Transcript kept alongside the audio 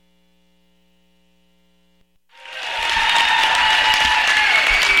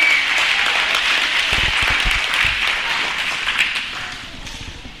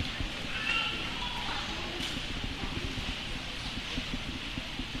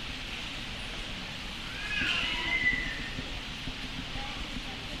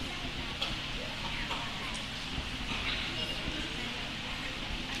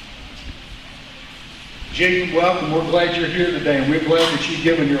Jiggy, welcome. We're glad you're here today, and we're glad that you've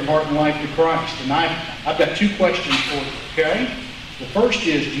given your heart and life to Christ. And I've got two questions for you, okay? The first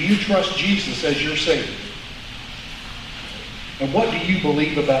is, do you trust Jesus as your Savior? And what do you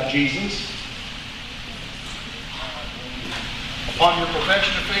believe about Jesus? Upon your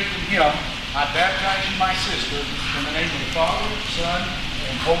profession of faith in Him, I baptize you, my sister, in the name of the Father, Son,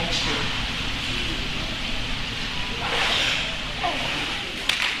 and Holy Spirit.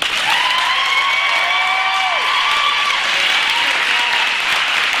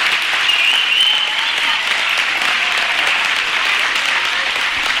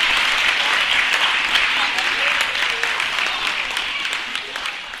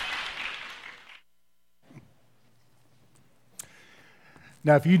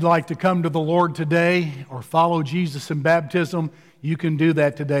 Now, if you'd like to come to the Lord today or follow Jesus in baptism, you can do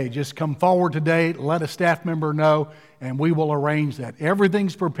that today. Just come forward today, let a staff member know, and we will arrange that.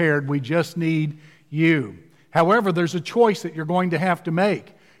 Everything's prepared. We just need you. However, there's a choice that you're going to have to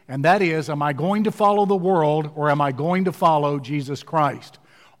make, and that is, am I going to follow the world or am I going to follow Jesus Christ?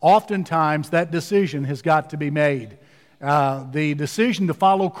 Oftentimes, that decision has got to be made. The decision to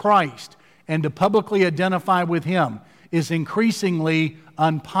follow Christ and to publicly identify with Him is increasingly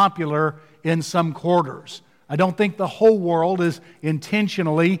unpopular in some quarters. I don't think the whole world is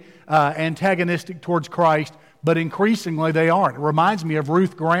intentionally antagonistic towards Christ, but increasingly they are. It reminds me of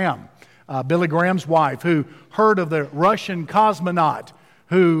Ruth Graham, Billy Graham's wife, who heard of the Russian cosmonaut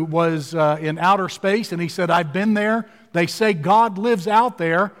who was in outer space, and he said, I've been there. They say God lives out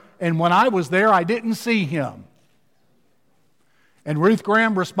there, and when I was there, I didn't see Him. And Ruth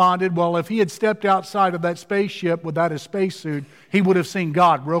Graham responded, well, if he had stepped outside of that spaceship without his spacesuit, he would have seen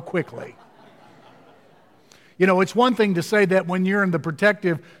God real quickly. You know, it's one thing to say that when you're in the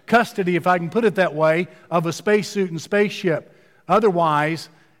protective custody, if I can put it that way, of a spacesuit and spaceship. Otherwise,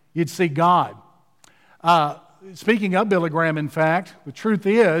 you'd see God. Speaking of Billy Graham, in fact, the truth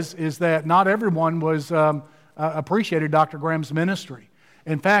is that not everyone was appreciated Dr. Graham's ministry.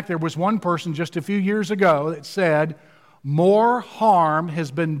 In fact, there was one person just a few years ago that said, more harm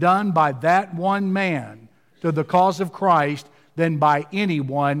has been done by that one man to the cause of Christ than by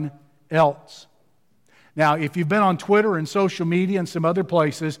anyone else. Now, if you've been on Twitter and social media and some other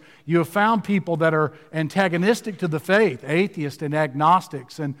places, you have found people that are antagonistic to the faith, atheists and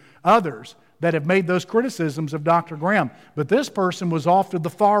agnostics and others that have made those criticisms of Dr. Graham. But this person was off to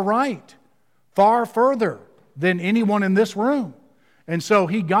the far right, far further than anyone in this room. And so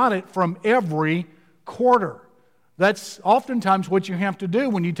he got it from every quarter. That's oftentimes what you have to do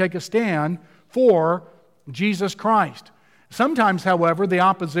when you take a stand for Jesus Christ. Sometimes, however, the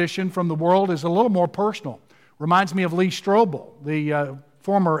opposition from the world is a little more personal. Reminds me of Lee Strobel, the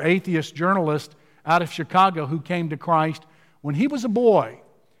former atheist journalist out of Chicago who came to Christ when he was a boy.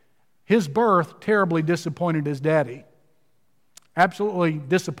 His birth terribly disappointed his daddy. Absolutely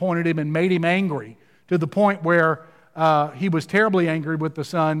disappointed him and made him angry to the point where he was terribly angry with the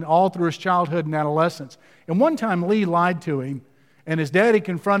son all through his childhood and adolescence. And one time Lee lied to him, and his daddy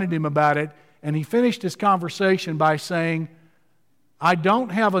confronted him about it, and he finished his conversation by saying, I don't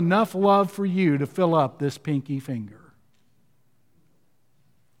have enough love for you to fill up this pinky finger.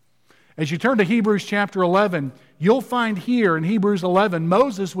 As you turn to Hebrews chapter 11, you'll find here in Hebrews 11,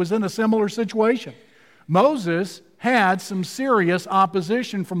 Moses was in a similar situation. Moses had some serious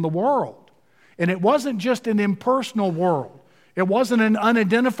opposition from the world. And it wasn't just an impersonal world. It wasn't an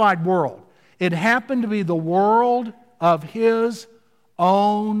unidentified world. It happened to be the world of his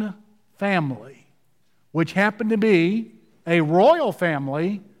own family, which happened to be a royal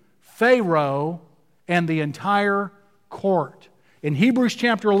family, Pharaoh, and the entire court. In Hebrews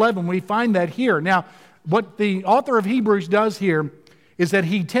chapter 11, we find that here. Now, what the author of Hebrews does here is that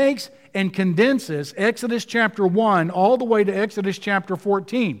he takes and condenses Exodus chapter 1 all the way to Exodus chapter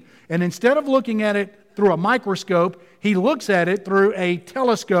 14. And instead of looking at it through a microscope, he looks at it through a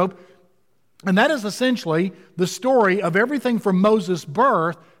telescope. And that is essentially the story of everything from Moses'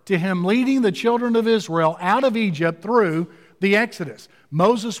 birth to him leading the children of Israel out of Egypt through the Exodus.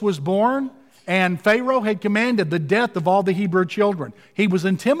 Moses was born, and Pharaoh had commanded the death of all the Hebrew children. He was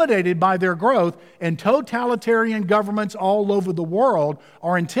intimidated by their growth, and totalitarian governments all over the world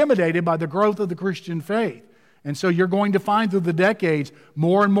are intimidated by the growth of the Christian faith. And so you're going to find through the decades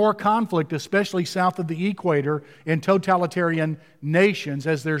more and more conflict, especially south of the equator, in totalitarian nations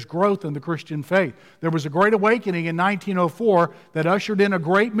as there's growth in the Christian faith. There was a great awakening in 1904 that ushered in a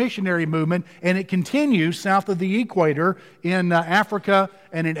great missionary movement, and it continues south of the equator in Africa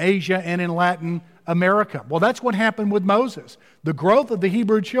and in Asia and in Latin America. Well, that's what happened with Moses. The growth of the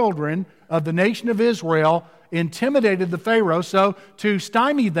Hebrew children of the nation of Israel intimidated the Pharaoh, so to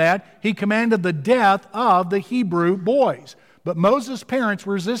stymie that, he commanded the death of the Hebrew boys. But Moses' parents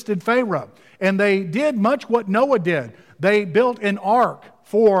resisted Pharaoh, and they did much what Noah did. They built an ark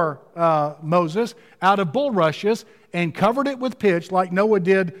for Moses out of bulrushes and covered it with pitch like Noah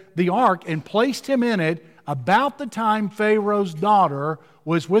did the ark and placed him in it about the time Pharaoh's daughter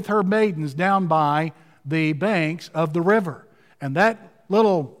was with her maidens down by the banks of the river. And that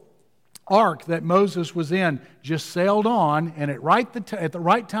little ark that Moses was in just sailed on, and at the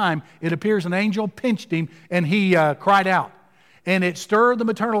right time, it appears an angel pinched him, and he cried out. And it stirred the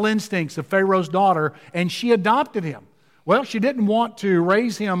maternal instincts of Pharaoh's daughter, and she adopted him. Well, she didn't want to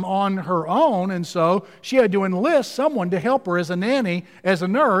raise him on her own, and so she had to enlist someone to help her as a nanny, as a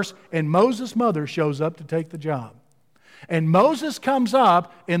nurse, and Moses' mother shows up to take the job. And Moses comes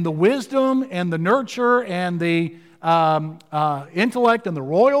up in the wisdom and the nurture and the intellect and the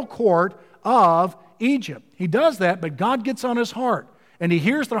royal court of Egypt. He does that, but God gets on his heart. And he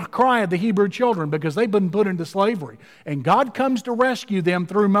hears the cry of the Hebrew children because they've been put into slavery. And God comes to rescue them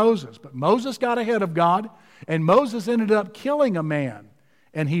through Moses. But Moses got ahead of God, and Moses ended up killing a man.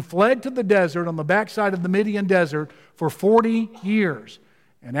 And he fled to the desert on the backside of the Midian desert for 40 years.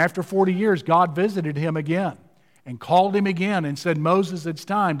 And after 40 years, God visited him again and called him again and said, Moses, it's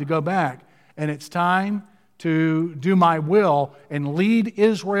time to go back. And it's time to do my will and lead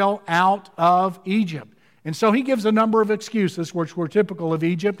Israel out of Egypt. And so he gives a number of excuses which were typical of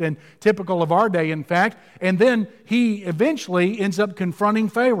Egypt and typical of our day, in fact. And then he eventually ends up confronting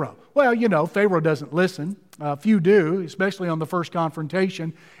Pharaoh. Well, you know, Pharaoh doesn't listen. Few do, especially on the first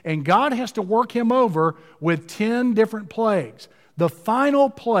confrontation. And God has to work him over with 10 different plagues. The final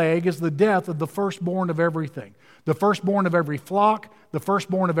plague is the death of the firstborn of everything. The firstborn of every flock, the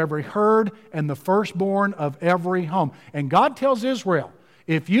firstborn of every herd, and the firstborn of every home. And God tells Israel,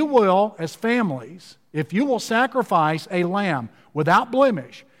 if you will, as families, if you will sacrifice a lamb without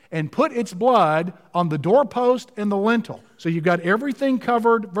blemish and put its blood on the doorpost and the lintel, so you've got everything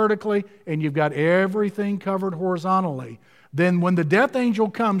covered vertically and you've got everything covered horizontally, then when the death angel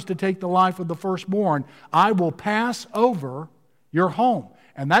comes to take the life of the firstborn, I will pass over your home.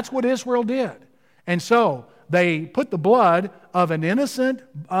 And that's what Israel did. And so they put the blood of an innocent,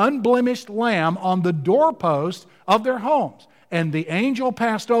 unblemished lamb on the doorpost of their homes. And the angel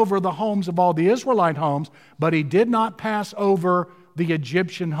passed over the homes of all the Israelite homes, but he did not pass over the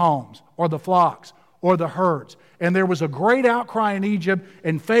Egyptian homes or the flocks or the herds. And there was a great outcry in Egypt,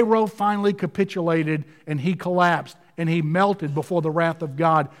 and Pharaoh finally capitulated, and he collapsed, and he melted before the wrath of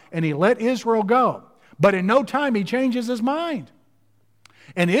God, and he let Israel go. But in no time he changes his mind.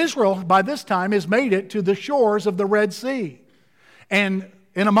 And Israel, by this time, has made it to the shores of the Red Sea. And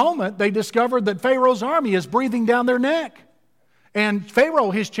in a moment, they discovered that Pharaoh's army is breathing down their neck. And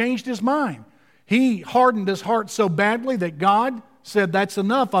Pharaoh has changed his mind. He hardened his heart so badly that God said, that's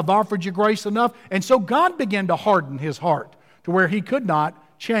enough. I've offered you grace enough. And so God began to harden his heart to where he could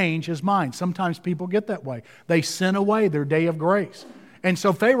not change his mind. Sometimes people get that way. They sin away their day of grace. And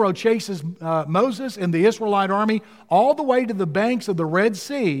so Pharaoh chases Moses and the Israelite army all the way to the banks of the Red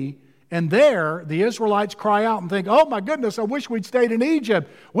Sea. And there, the Israelites cry out and think, oh my goodness, I wish we'd stayed in Egypt.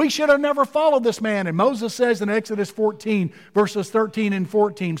 We should have never followed this man. And Moses says in Exodus 14, verses 13 and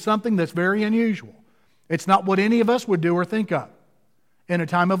 14, something that's very unusual. It's not what any of us would do or think of in a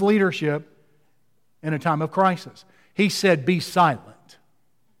time of leadership, in a time of crisis. He said, be silent.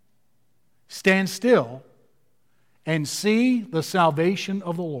 Stand still and see the salvation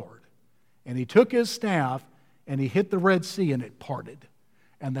of the Lord. And he took his staff and he hit the Red Sea and it parted.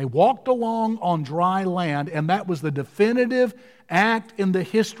 And they walked along on dry land, and that was the definitive act in the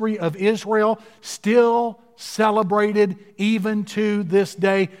history of Israel, still celebrated even to this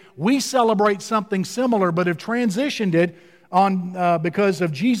day. We celebrate something similar, but have transitioned it on because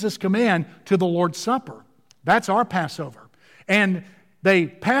of Jesus' command to the Lord's Supper. That's our Passover. And they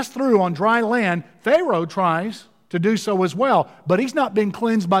pass through on dry land. Pharaoh tries to do so as well, but he's not been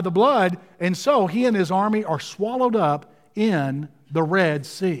cleansed by the blood, and so he and his army are swallowed up in the Red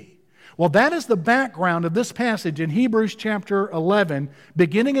Sea. Well, that is the background of this passage in Hebrews chapter 11,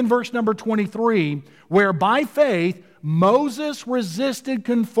 beginning in verse number 23, where by faith Moses resisted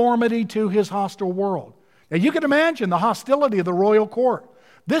conformity to his hostile world. Now you can imagine the hostility of the royal court.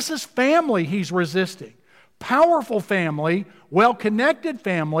 This is family he's resisting. Powerful family, well-connected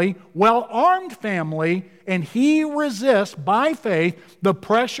family, well-armed family, and he resists by faith the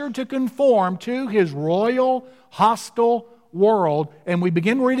pressure to conform to his royal, hostile world. And we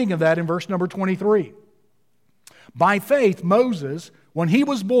begin reading of that in verse number 23. By faith, Moses, when he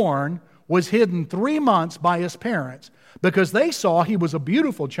was born, was hidden 3 months by his parents because they saw he was a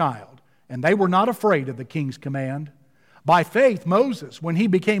beautiful child, and they were not afraid of the king's command. By faith, Moses, when he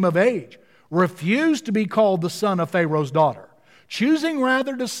became of age, refused to be called the son of Pharaoh's daughter, choosing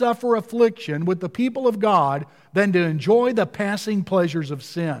rather to suffer affliction with the people of God than to enjoy the passing pleasures of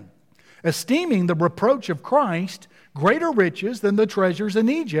sin, esteeming the reproach of Christ greater riches than the treasures in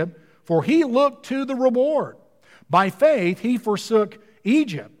Egypt, for he looked to the reward. By faith he forsook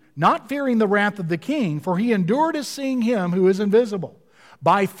Egypt, not fearing the wrath of the king, for he endured as seeing him who is invisible.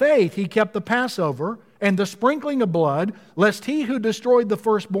 By faith he kept the Passover and the sprinkling of blood, lest he who destroyed the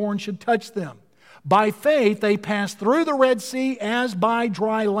firstborn should touch them. By faith they passed through the Red Sea as by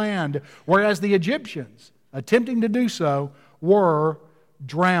dry land, whereas the Egyptians, attempting to do so, were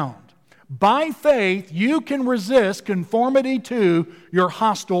drowned. By faith, you can resist conformity to your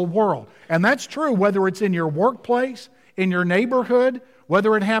hostile world. And that's true whether it's in your workplace, in your neighborhood,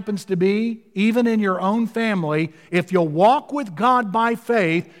 whether it happens to be even in your own family. If you'll walk with God by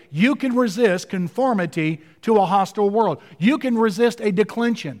faith, you can resist conformity to a hostile world. You can resist a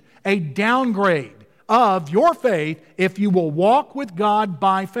declension, a downgrade of your faith if you will walk with God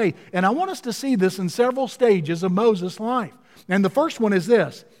by faith. And I want us to see this in several stages of Moses' life. And the first one is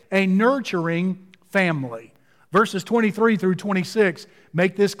this: a nurturing family. Verses 23 through 26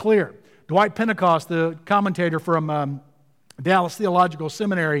 make this clear. Dwight Pentecost, the commentator from Dallas Theological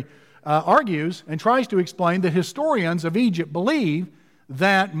Seminary, argues and tries to explain that historians of Egypt believe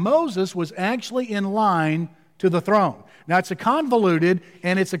that Moses was actually in line to the throne. Now, it's a convoluted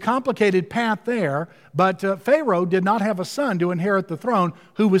and it's a complicated path there, but Pharaoh did not have a son to inherit the throne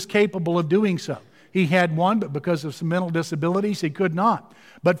who was capable of doing so. He had one, but because of some mental disabilities, he could not.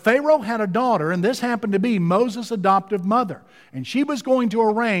 But Pharaoh had a daughter, and this happened to be Moses' adoptive mother. And she was going to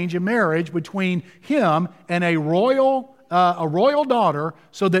arrange a marriage between him and a royal daughter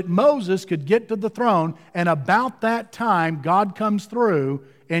so that Moses could get to the throne. And about that time, God comes through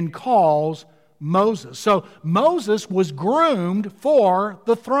and calls Moses. So Moses was groomed for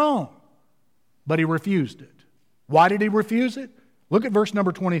the throne, but he refused it. Why did he refuse it? Look at verse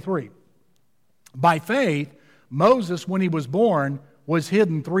number 23. By faith, Moses, when he was born, was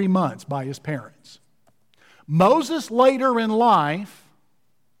hidden 3 months by his parents. Moses later in life,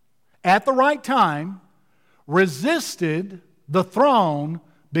 at the right time, resisted the throne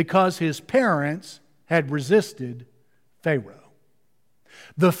because his parents had resisted Pharaoh.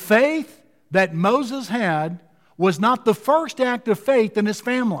 The faith that Moses had was not the first act of faith in his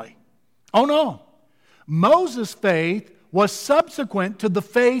family. Oh no. Moses' faith was subsequent to the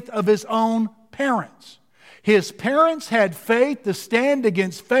faith of his own parents. His parents had faith to stand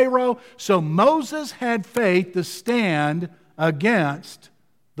against Pharaoh, so Moses had faith to stand against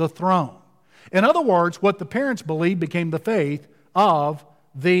the throne. In other words, what the parents believed became the faith of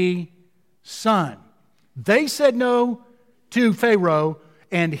the son. They said no to Pharaoh,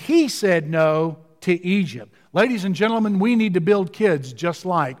 and he said no to Egypt. Ladies and gentlemen, we need to build kids just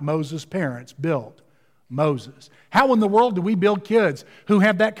like Moses' parents built Moses. How in the world do we build kids who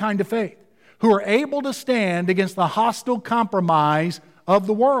have that kind of faith, who are able to stand against the hostile compromise of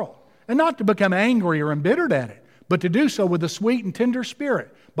the world? And not to become angry or embittered at it, but to do so with a sweet and tender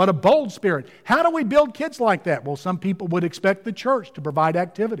spirit, but a bold spirit. How do we build kids like that? Well, some people would expect the church to provide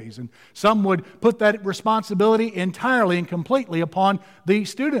activities, and some would put that responsibility entirely and completely upon the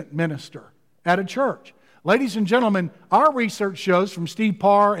student minister at a church. Ladies and gentlemen, our research shows from Steve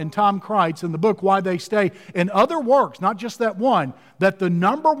Parr and Tom Kreitz in the book Why They Stay, and other works, not just that one, that the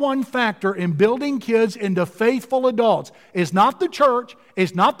number one factor in building kids into faithful adults is not the church,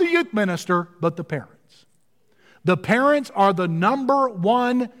 is not the youth minister, but the parents. The parents are the number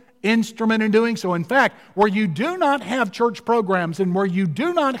one instrument in doing so. In fact, where you do not have church programs and where you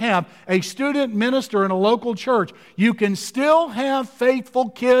do not have a student minister in a local church, you can still have faithful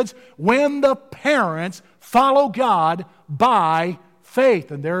kids when the parents follow God by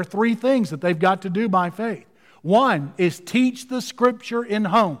faith. And there are 3 things that they've got to do by faith. One is teach the Scripture in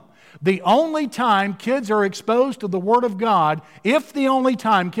home. The only time kids are exposed to the Word of God, if the only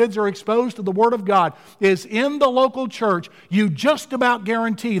time kids are exposed to the Word of God is in the local church, you just about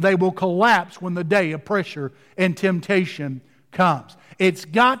guarantee they will collapse when the day of pressure and temptation comes. It's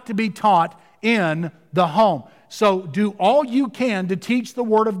got to be taught in the home. So do all you can to teach the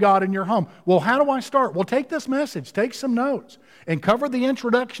Word of God in your home. Well, how do I start? Well, take this message, take some notes, and cover the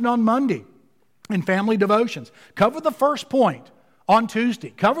introduction on Monday in family devotions. Cover the first point on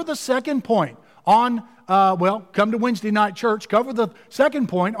Tuesday. Cover the second point on, come to Wednesday night church. Cover the second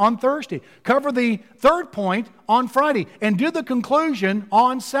point on Thursday. Cover the third point on Friday. And do the conclusion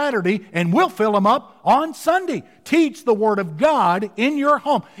on Saturday, and we'll fill them up on Sunday. Teach the Word of God in your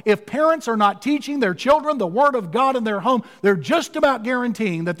home. If parents are not teaching their children the Word of God in their home, they're just about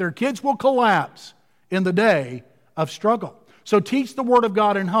guaranteeing that their kids will collapse in the day of struggle. So teach the Word of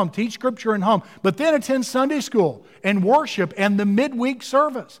God in home. Teach Scripture in home. But then attend Sunday school and worship and the midweek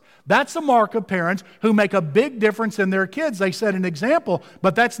service. That's a mark of parents who make a big difference in their kids. They set an example,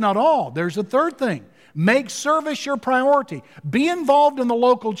 but that's not all. There's a third thing. Make service your priority. Be involved in the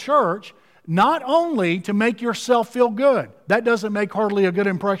local church, not only to make yourself feel good. That doesn't make hardly a good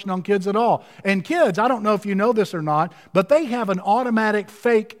impression on kids at all. And kids, I don't know if you know this or not, but they have an automatic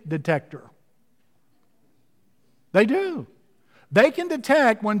fake detector. They do. They can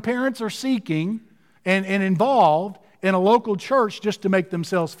detect when parents are seeking and involved in a local church just to make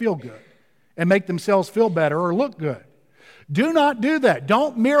themselves feel good and make themselves feel better or look good. Do not do that.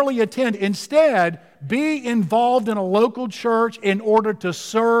 Don't merely attend. Instead, be involved in a local church in order to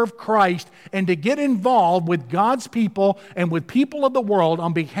serve Christ and to get involved with God's people and with people of the world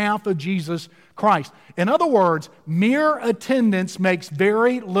on behalf of Jesus Christ. In other words, mere attendance makes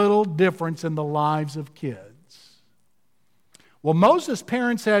very little difference in the lives of kids. Well, Moses'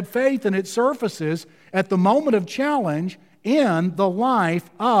 parents had faith, and it surfaces at the moment of challenge in the life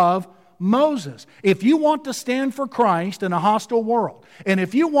of Moses. If you want to stand for Christ in a hostile world, and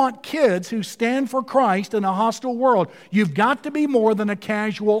if you want kids who stand for Christ in a hostile world, you've got to be more than a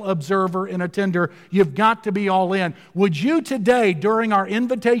casual observer and attender. You've got to be all in. Would you today, during our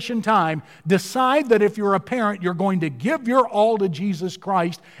invitation time, decide that if you're a parent, you're going to give your all to Jesus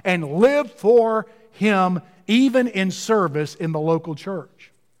Christ and live for Him, even in service in the local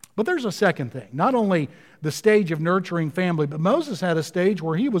church? But there's a second thing. Not only the stage of nurturing family, but Moses had a stage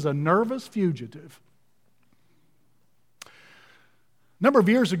where he was a nervous fugitive. A number of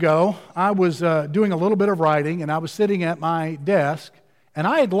years ago, I was doing a little bit of writing, and I was sitting at my desk, and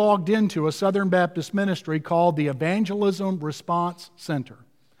I had logged into a Southern Baptist ministry called the Evangelism Response Center.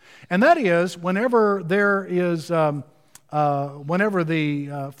 And that is, whenever there is whenever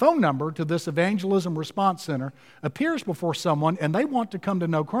the phone number to this Evangelism Response Center appears before someone and they want to come to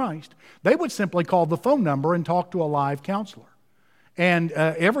know Christ, they would simply call the phone number and talk to a live counselor. And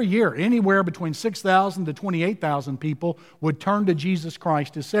every year, anywhere between 6,000 to 28,000 people would turn to Jesus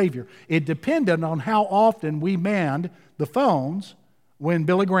Christ as Savior. It depended on how often we manned the phones when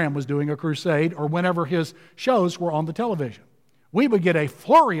Billy Graham was doing a crusade or whenever his shows were on the television. We would get a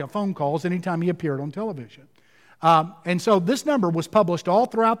flurry of phone calls anytime he appeared on television. And so this number was published all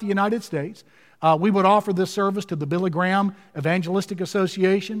throughout the United States. We would offer this service to the Billy Graham Evangelistic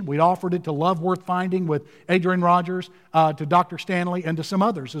Association. We offered it to Love Worth Finding with Adrian Rogers, to Dr. Stanley, and to some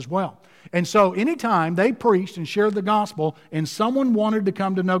others as well. And so anytime they preached and shared the gospel and someone wanted to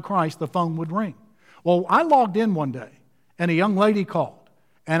come to know Christ, the phone would ring. Well, I logged in one day, and a young lady called,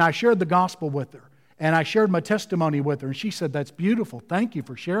 and I shared the gospel with her, and I shared my testimony with her, and she said, "That's beautiful. Thank you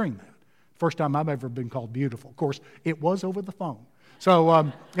for sharing that." First time I've ever been called beautiful. Of course, it was over the phone.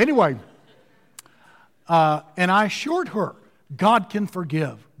 So anyway, and I assured her, God can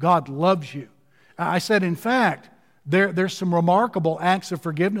forgive. God loves you. I said, in fact, there's some remarkable acts of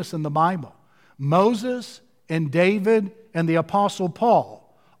forgiveness in the Bible. Moses and David and the Apostle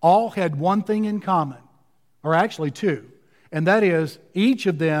Paul all had one thing in common, or actually two, and that is each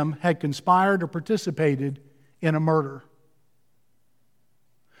of them had conspired or participated in a murder.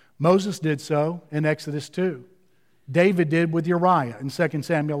 Moses did so in Exodus 2. David did with Uriah in 2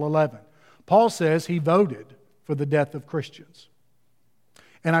 Samuel 11. Paul says he voted for the death of Christians.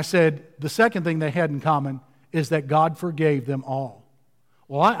 And I said the second thing they had in common is that God forgave them all.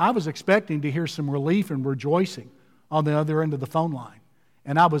 Well, I was expecting to hear some relief and rejoicing on the other end of the phone line.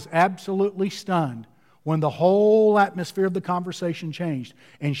 And I was absolutely stunned when the whole atmosphere of the conversation changed.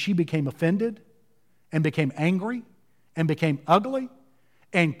 And she became offended and became angry and became ugly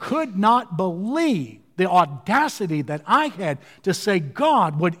and could not believe the audacity that I had to say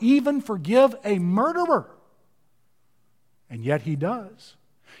God would even forgive a murderer. And yet He does.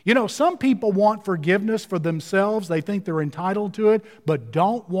 You know, some people want forgiveness for themselves. They think they're entitled to it, but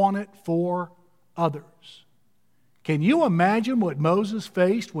don't want it for others. Can you imagine what Moses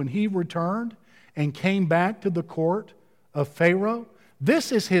faced when he returned and came back to the court of Pharaoh?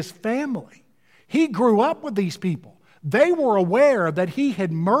 This is his family. He grew up with these people. They were aware that he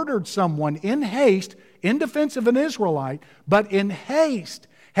had murdered someone in haste, in defense of an Israelite, but in haste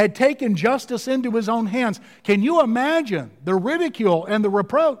had taken justice into his own hands. Can you imagine the ridicule and the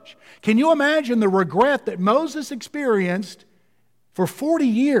reproach? Can you imagine the regret that Moses experienced for 40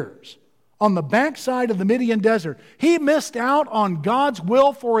 years on the backside of the Midian desert. He missed out on God's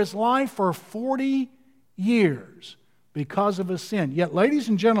will for his life for 40 years because of his sin. Yet, ladies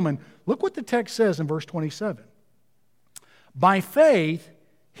and gentlemen, look what the text says in verse 27. By faith,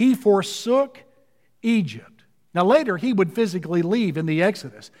 he forsook Egypt. Now later, he would physically leave in the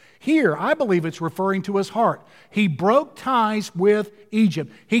Exodus. Here, I believe it's referring to his heart. He broke ties with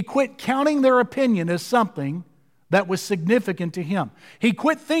Egypt. He quit counting their opinion as something that was significant to him. He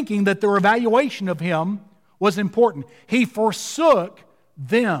quit thinking that their evaluation of him was important. He forsook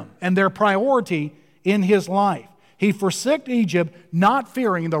them and their priority in his life. He forsook Egypt, not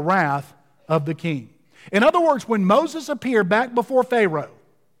fearing the wrath of the king. In other words, when Moses appeared back before Pharaoh,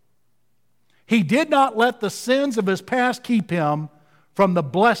 he did not let the sins of his past keep him from the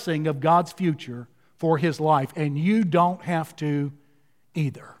blessing of God's future for his life. And you don't have to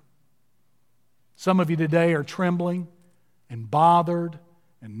either. Some of you today are trembling and bothered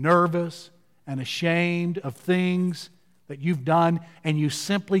and nervous and ashamed of things that you've done, and you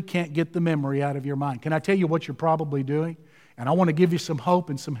simply can't get the memory out of your mind. Can I tell you what you're probably doing? And I want to give you some hope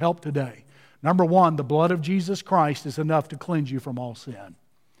and some help today. Number one, the blood of Jesus Christ is enough to cleanse you from all sin.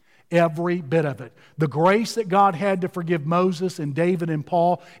 Every bit of it. The grace that God had to forgive Moses and David and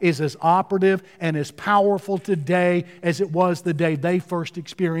Paul is as operative and as powerful today as it was the day they first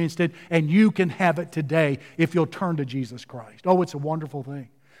experienced it, and you can have it today if you'll turn to Jesus Christ. Oh, it's a wonderful thing.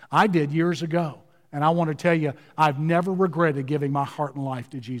 I did years ago, and I want to tell you, I've never regretted giving my heart and life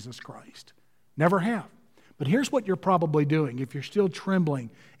to Jesus Christ. Never have. But here's what you're probably doing if you're still trembling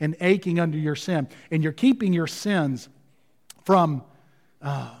and aching under your sin, and you're keeping your sins from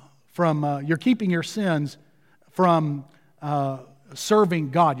serving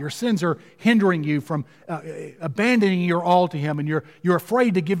God. Your sins are hindering you from abandoning your all to Him, and you're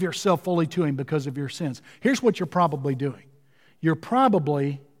afraid to give yourself fully to Him because of your sins. Here's what you're probably doing. You're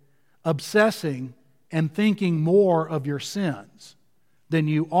probably obsessing and thinking more of your sins than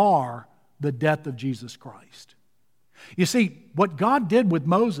you are the death of Jesus Christ. You see, what God did with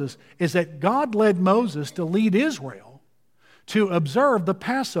Moses is that God led Moses to lead Israel to observe the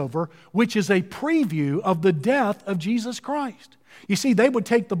Passover, which is a preview of the death of Jesus Christ. You see, they would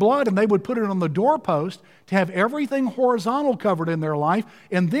take the blood and they would put it on the doorpost to have everything horizontal covered in their life,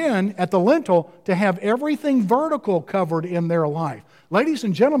 and then at the lintel to have everything vertical covered in their life. Ladies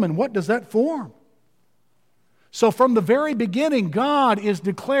and gentlemen, what does that form? So from the very beginning, God is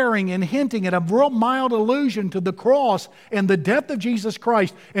declaring and hinting at a real mild allusion to the cross and the death of Jesus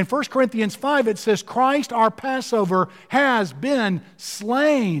Christ. In 1 Corinthians 5, it says, Christ, our Passover, has been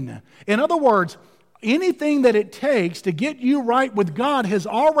slain. In other words, anything that it takes to get you right with God has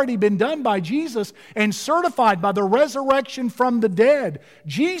already been done by Jesus and certified by the resurrection from the dead.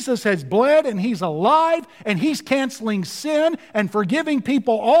 Jesus has bled and He's alive, and He's canceling sin and forgiving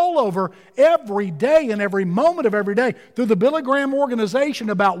people all over every day and every moment of every day through the Billy Graham organization,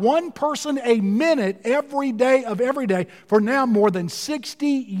 about one person a minute every day of every day for now more than 60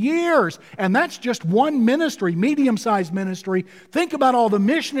 years. And that's just one ministry, medium-sized ministry. Think about all the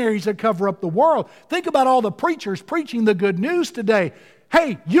missionaries that cover up the world. Think about all the preachers preaching the good news today.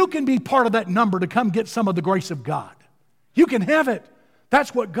 Hey, you can be part of that number to come get some of the grace of God. You can have it.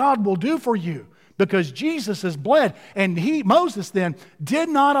 That's what God will do for you because Jesus has bled. And Moses then did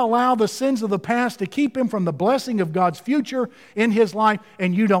not allow the sins of the past to keep him from the blessing of God's future in his life,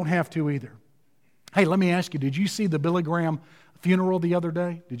 and you don't have to either. Hey, let me ask you, did you see the Billy Graham funeral the other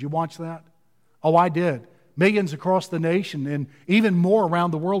day? Did you watch that? Oh, I did. Millions across the nation and even more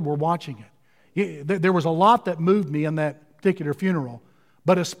around the world were watching it. There was a lot that moved me in that particular funeral,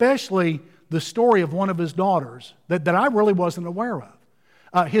 but especially the story of one of his daughters that I really wasn't aware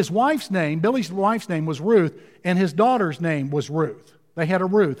of. His wife's name, Billy's wife's name was Ruth, and his daughter's name was Ruth. They had a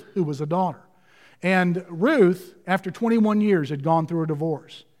Ruth who was a daughter. And Ruth, after 21 years, had gone through a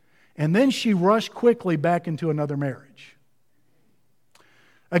divorce. And then she rushed quickly back into another marriage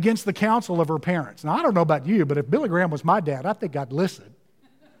against the counsel of her parents. Now, I don't know about you, but if Billy Graham was my dad, I think I'd listen.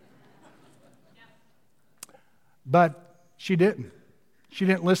 But she didn't. She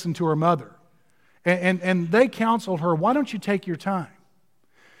didn't listen to her mother. And they counseled her, why don't you take your time?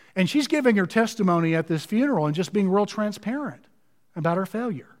 And she's giving her testimony at this funeral and just being real transparent about her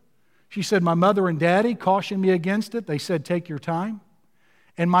failure. She said, my mother and daddy cautioned me against it. They said, take your time.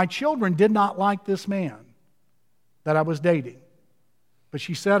 And my children did not like this man that I was dating. But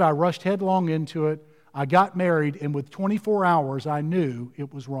she said, I rushed headlong into it. I got married, and with 24 hours, I knew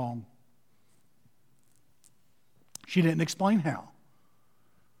it was wrong. She didn't explain how.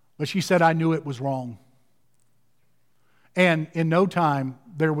 But she said, I knew it was wrong. And in no time,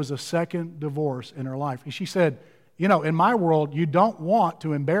 there was a second divorce in her life. And she said, You know, in my world, you don't want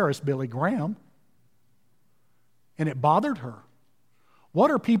to embarrass Billy Graham. And it bothered her. What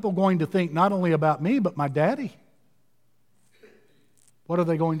are people going to think not only about me, but my daddy? What are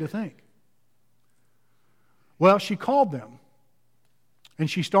they going to think? Well, she called them, and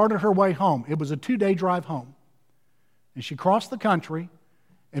she started her way home. It was a 2-day drive home. And she crossed the country,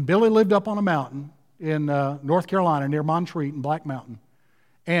 and Billy lived up on a mountain in North Carolina near Montreat in Black Mountain.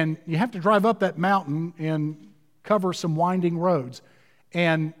 And you have to drive up that mountain and cover some winding roads.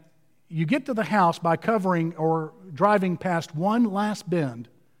 And you get to the house by covering or driving past one last bend.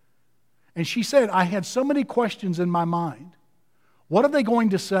 And she said, I had so many questions in my mind. What are they going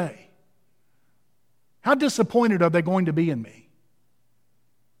to say? How disappointed are they going to be in me?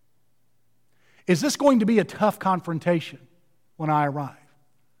 Is this going to be a tough confrontation when I arrive?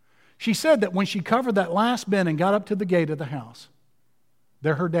 She said that when she covered that last bend and got up to the gate of the house,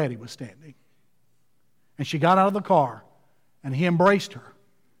 there her daddy was standing. And she got out of the car, and he embraced her,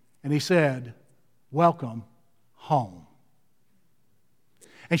 and he said, welcome home.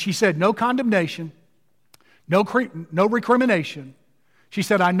 And she said, no condemnation, no recrimination. She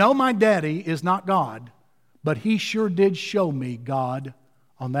said, I know my daddy is not God, but he sure did show me God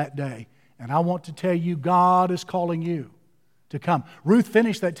on that day. And I want to tell you, God is calling you to come. Ruth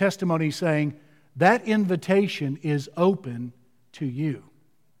finished that testimony saying, that invitation is open to you.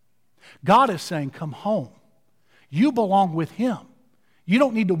 God is saying, come home. You belong with Him. You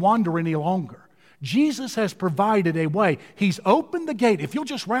don't need to wander any longer. Jesus has provided a way. He's opened the gate. If you'll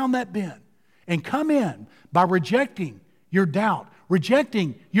just round that bend and come in by rejecting your doubt,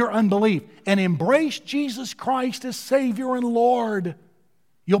 rejecting your unbelief, and embrace Jesus Christ as Savior and Lord,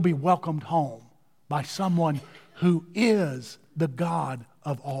 you'll be welcomed home by someone who is the God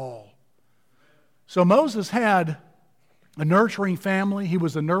of all. So Moses had a nurturing family. He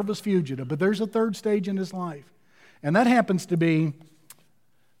was a nervous fugitive. But there's a third stage in his life. And that happens to be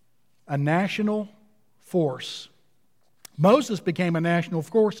a national force. Moses became a national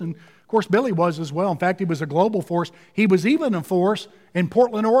force, and of course Billy was as well. In fact, he was a global force. He was even a force in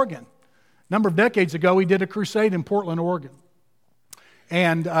Portland, Oregon. A number of decades ago, he did a crusade in Portland, Oregon.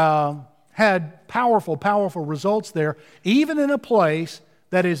 And had powerful, powerful results there, even in a place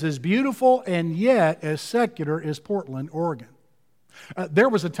that is as beautiful and yet as secular as Portland, Oregon. There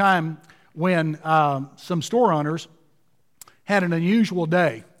was a time when some store owners had an unusual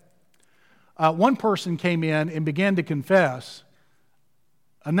day. One person came in and began to confess,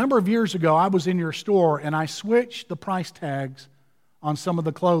 a number of years ago I was in your store and I switched the price tags on some of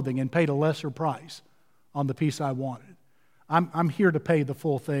the clothing and paid a lesser price on the piece I wanted. I'm here to pay the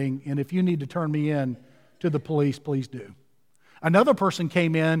full thing, and if you need to turn me in to the police, please do. Another person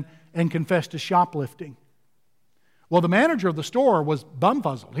came in and confessed to shoplifting. Well, the manager of the store was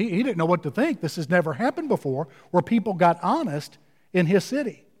bumfuzzled. He didn't know what to think. This has never happened before where people got honest in his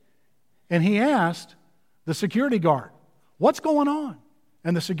city. And he asked the security guard, what's going on?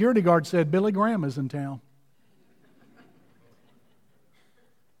 And the security guard said, Billy Graham is in town.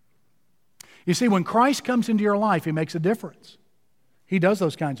 You see, when Christ comes into your life, He makes a difference. He does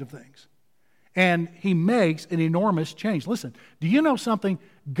those kinds of things. And He makes an enormous change. Listen, do you know something?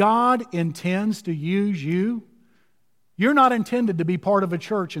 God intends to use you. You're not intended to be part of a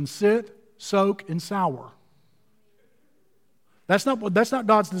church and sit, soak, and sour. That's not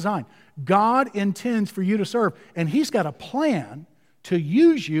God's design. God intends for you to serve. And He's got a plan to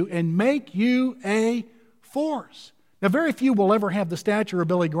use you and make you a force. Now, very few will ever have the stature of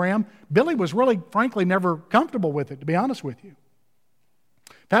Billy Graham. Billy was really, frankly, never comfortable with it, to be honest with you.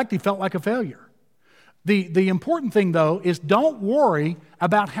 In fact, he felt like a failure. The important thing, though, is don't worry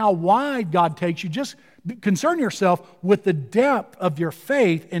about how wide God takes you. Just concern yourself with the depth of your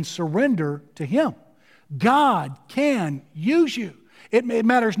faith and surrender to Him. God can use you. It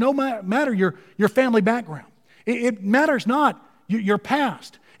matters no matter your family background. It matters not your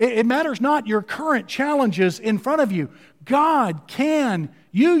past. It matters not your current challenges in front of you. God can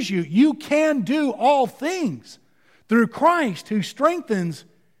use you. You can do all things through Christ who strengthens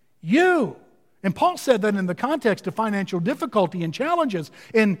you. And Paul said that in the context of financial difficulty and challenges.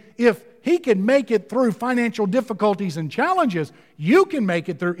 And if he can make it through financial difficulties and challenges, you can make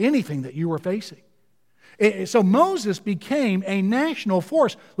it through anything that you are facing. So Moses became a national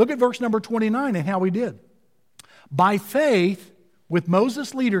force. Look at verse number 29 and how he did. By faith, with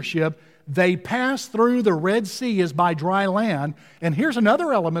Moses' leadership, they passed through the Red Sea as by dry land. And here's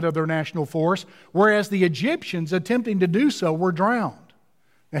another element of their national force, whereas the Egyptians attempting to do so were drowned.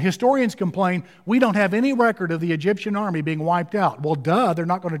 Now, historians complain, we don't have any record of the Egyptian army being wiped out. Well, duh, they're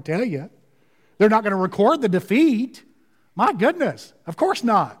not going to tell you. They're not going to record the defeat. My goodness, of course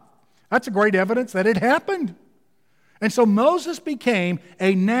not. That's a great evidence that it happened. And so Moses became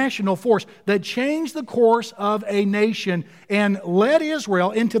a national force that changed the course of a nation and led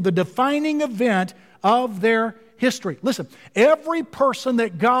Israel into the defining event of their history. Listen, every person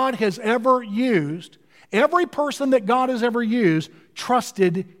that God has ever used,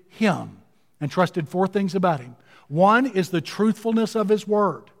 trusted Him and trusted four things about Him. One is the truthfulness of His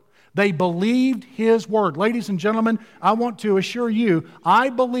Word. They believed His Word. Ladies and gentlemen, I want to assure you, I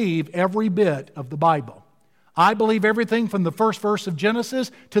believe every bit of the Bible. I believe everything from the first verse of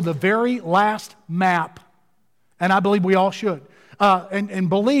Genesis to the very last map. And I believe we all should. And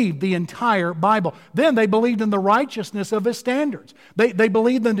believe the entire Bible. Then they believed in the righteousness of His standards. They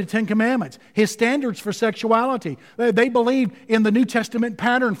believed in the Ten Commandments, His standards for sexuality. They believed in the New Testament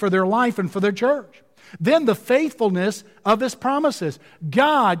pattern for their life and for their church. Then the faithfulness of His promises.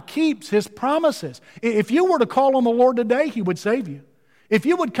 God keeps His promises. If you were to call on the Lord today, He would save you. If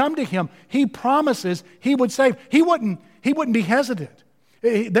you would come to Him, He promises He would save. He wouldn't be hesitant.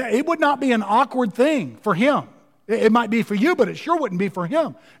 It would not be an awkward thing for Him. It might be for you, but it sure wouldn't be for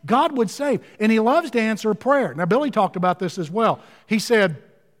Him. God would save, and He loves to answer prayer. Now, Billy talked about this as well. He said,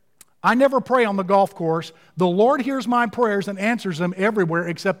 I never pray on the golf course. The Lord hears my prayers and answers them everywhere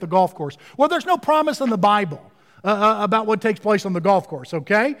except the golf course. Well, there's no promise in the Bible about what takes place on the golf course,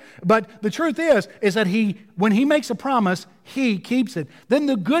 okay? But the truth is that when He makes a promise, He keeps it. Then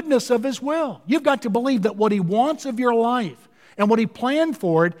the goodness of His will. You've got to believe that what He wants of your life and what He planned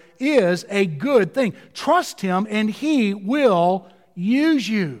for it is a good thing. Trust Him and He will use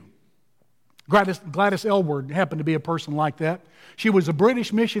you. Gladys Aylward happened to be a person like that. She was a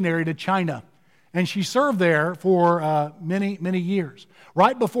British missionary to China, and she served there for many, many years.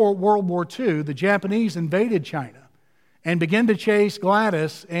 Right before World War II, the Japanese invaded China and began to chase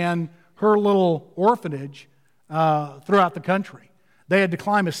Gladys and her little orphanage throughout the country. They had to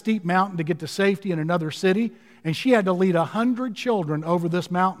climb a steep mountain to get to safety in another city, and she had to lead 100 children over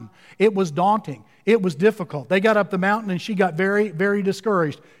this mountain. It was daunting. It was difficult. They got up the mountain, and she got very, very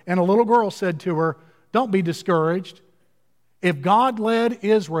discouraged. And a little girl said to her, "Don't be discouraged. If God led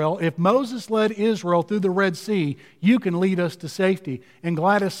Israel, if Moses led Israel through the Red Sea, you can lead us to safety." And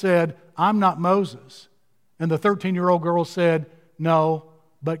Gladys said, "I'm not Moses." And the 13-year-old girl said, "No,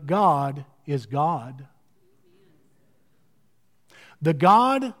 but God is God." The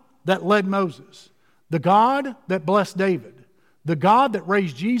God that led Moses, the God that blessed David, the God that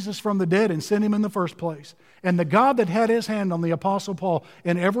raised Jesus from the dead and sent Him in the first place, and the God that had His hand on the Apostle Paul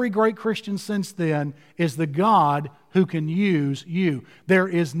and every great Christian since then is the God who can use you. There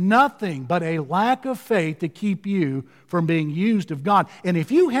is nothing but a lack of faith to keep you from being used of God. And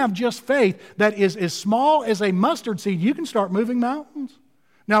if you have just faith that is as small as a mustard seed, you can start moving mountains.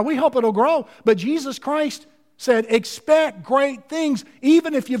 Now, we hope it'll grow, but Jesus Christ said, expect great things,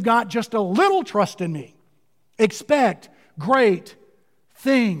 even if you've got just a little trust in me. Expect great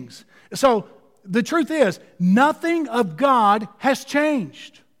things. So, the truth is, nothing of God has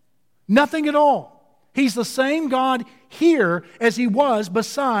changed. Nothing at all. He's the same God here as He was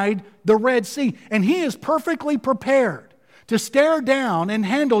beside the Red Sea. And He is perfectly prepared to stare down and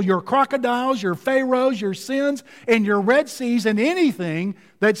handle your crocodiles, your pharaohs, your sins, and your Red Seas, and anything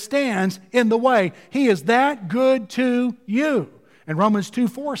that stands in the way. He is that good to you. And Romans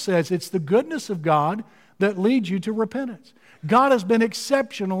 2:4 says it's the goodness of God that leads you to repentance. God has been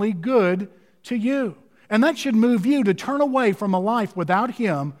exceptionally good to you. And that should move you to turn away from a life without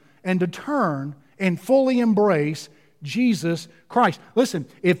Him and to turn and fully embrace Jesus Christ. Listen,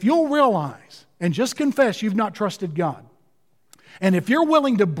 if you'll realize and just confess you've not trusted God, and if you're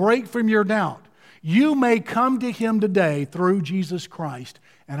willing to break from your doubt, you may come to Him today through Jesus Christ.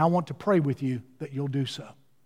 And I want to pray with you that you'll do so.